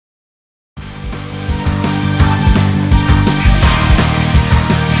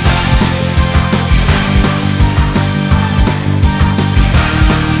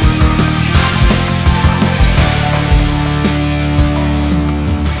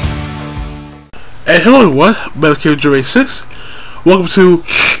And hello everyone, Megamix 6. Welcome to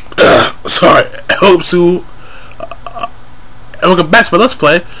welcome back to my Let's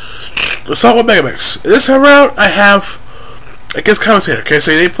Play Assault with Megamix. This time around I have a guest commentator. Can I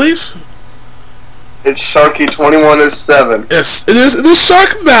say your name please? It's Sharky2107. Yes, it is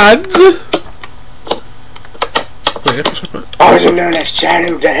Shark Man. Also known as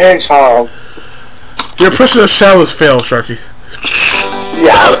Shadow the Hedgehog. Your impression of Shadow has failed, Sharky.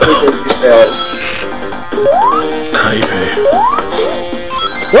 Yeah, I think you failed. How you pay?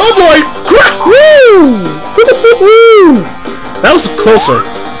 Oh boy! Woo! Woo! That was closer.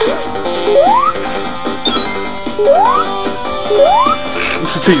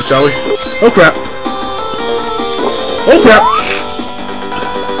 Let's continue, shall we? Oh crap! Oh crap!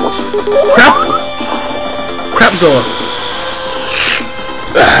 Crap! Crapzilla!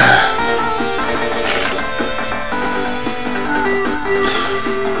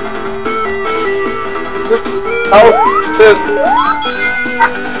 Oh, shit.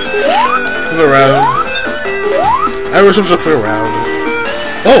 Look around. I wish I was looking around.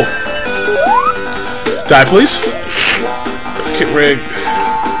 Oh! Die, please. Kit rig.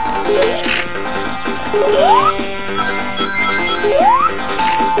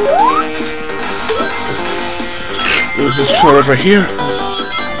 There's this trailer right here.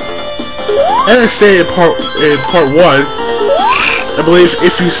 And I say in part 1, I believe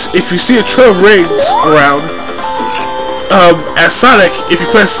if you see a trail of rings around, at Sonic, if you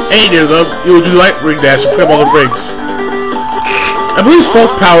press A near them, you will do light ring dash and play all the rings. I believe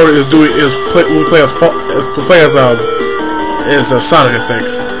false power is play as Sonic, I think.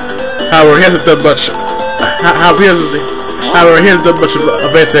 However, he hasn't done much. However, he hasn't done much of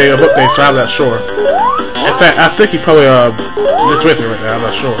anything of updates, so I'm not sure. In fact, I think he probably it's with me right now. I'm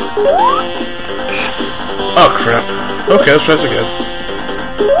not sure. Oh crap. Okay, let's try this again.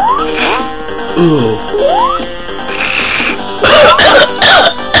 Ooh.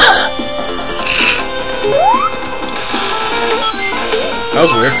 That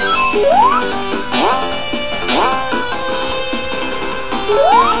was weird.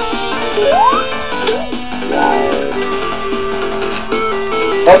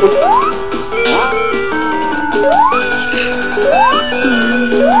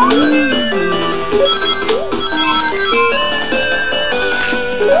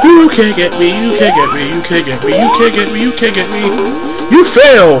 You can't get me, you can't get me, you can't get me, you can't get me, you can't get me. You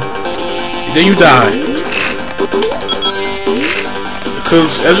fail! Then you die.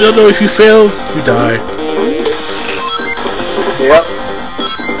 Because, as you know, if you fail, you die. Yep.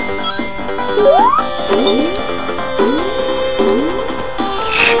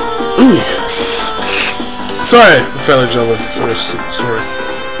 Ooh. Sorry, fellow gentlemen, for this story.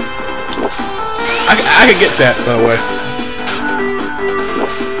 I can get that, by the way.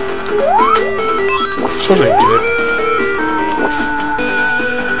 I suppose I can get it.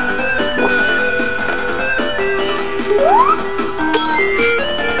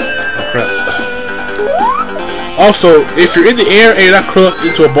 Also, if you're in the air and you're not curled up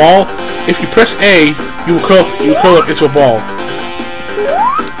into a ball, if you press A, you will curl up into a ball.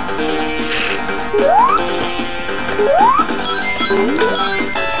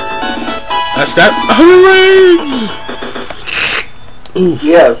 That's that. 100 rings! Ooh.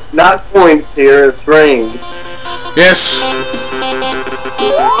 Yes, not points here, it's rings. Yes.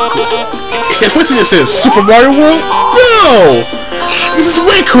 Guess what this is? Super Mario World? No! This is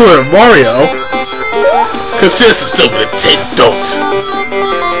way cooler than Mario. Cause this is stupid. Take don't.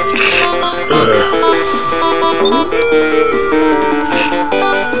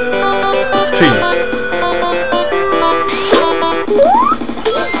 Continue.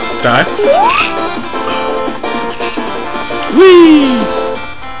 Die. Whee!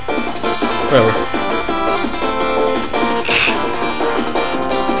 Whatever.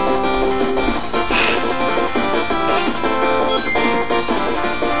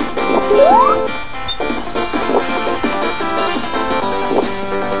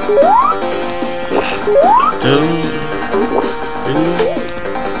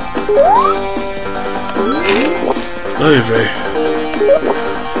 Oy vey.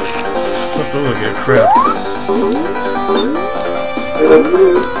 Stop looking at crap.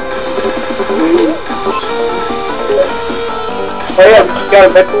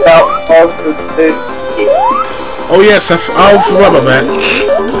 Oh yes, I forgot about that.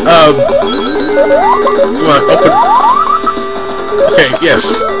 Come on, open. Okay,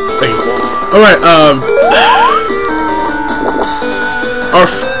 yes. Thank you. Alright,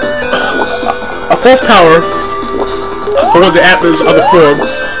 our fourth power, or the Atlas on the form,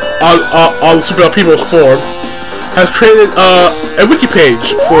 on the Super People's form, has created a wiki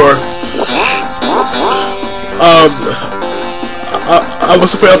page for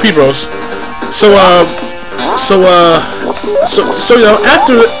was Super LP Bros. So you know,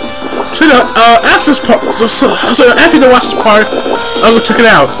 after this part, after you watch this part, I'm gonna check it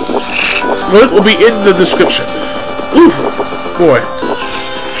out. The link will be in the description. Ooh, boy,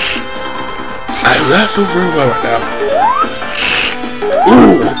 I feel very well right now.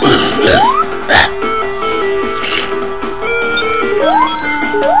 Ooh.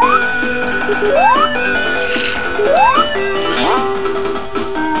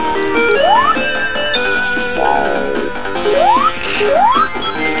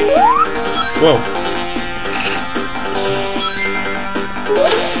 Whoa.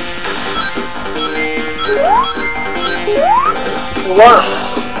 Wow.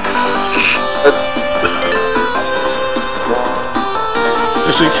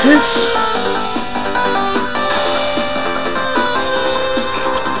 Just in case.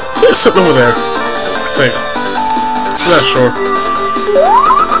 There's something over there. I think. I'm not sure.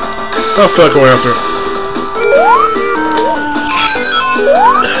 I'll feel like going after it.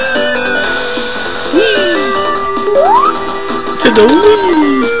 To the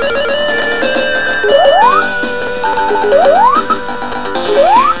wii!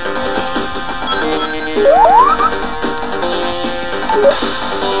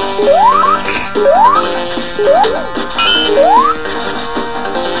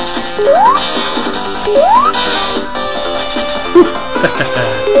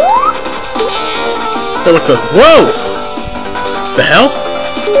 Hey, what the? Whoa! The hell?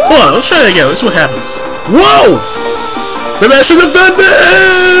 Hold on, let's try that again. Let's see what happens. Whoa! Maybe I should have done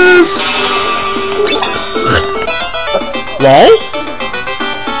this! Lol?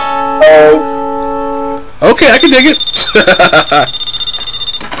 Okay, I can dig it.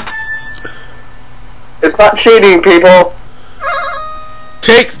 It's not cheating, people.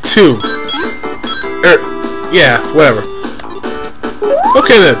 Take 2. Yeah, whatever.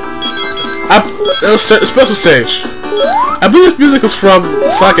 Okay then. Special stage. I believe this music is from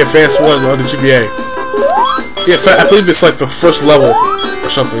Sonic Advance 1 on the GBA. Yeah, in fact, I believe it's like the first level or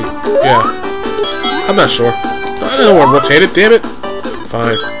something. Yeah. I'm not sure. I don't want to rotate it, damn it.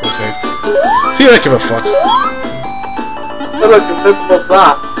 Fine, okay. See, I don't give a fuck. That looks invisible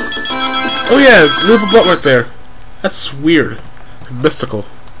block. Oh yeah, little block right there. That's weird. Mystical.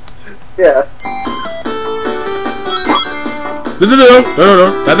 Yeah. No,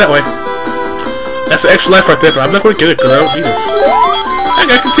 not that way. That's an extra life right there, but I'm not going to get it because I don't need it. I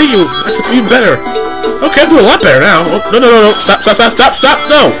gotta continue. That's even better. Okay, I'm doing a lot better now. Oh, no. Stop,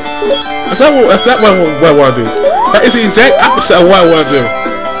 no! That's not what I want to do. That is the exact opposite of what I want to do.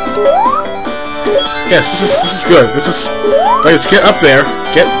 Yes, this is good. This is... Like, just get up there.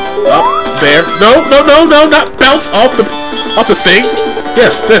 Get up there. No, not bounce off the thing.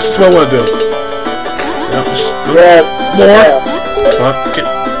 Yes, this is what I want to do. No, just... More. Come on, get...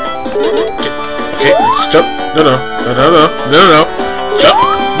 Okay, just jump. No. Jump.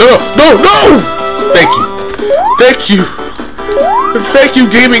 No! Thank you,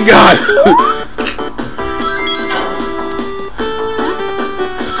 gaming god.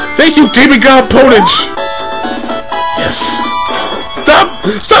 Thank you, gaming god Ponage. Yes.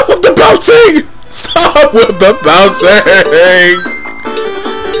 Stop with the bouncing. Stop with the bouncing.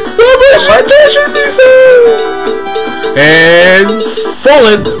 And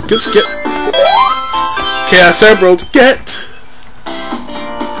fallen. Just get. Chaos Emerald, get!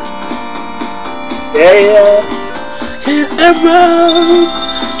 Yeah. Chaos Emerald!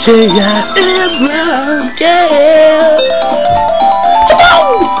 Chaos Emerald, get! Come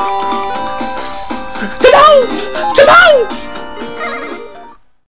on!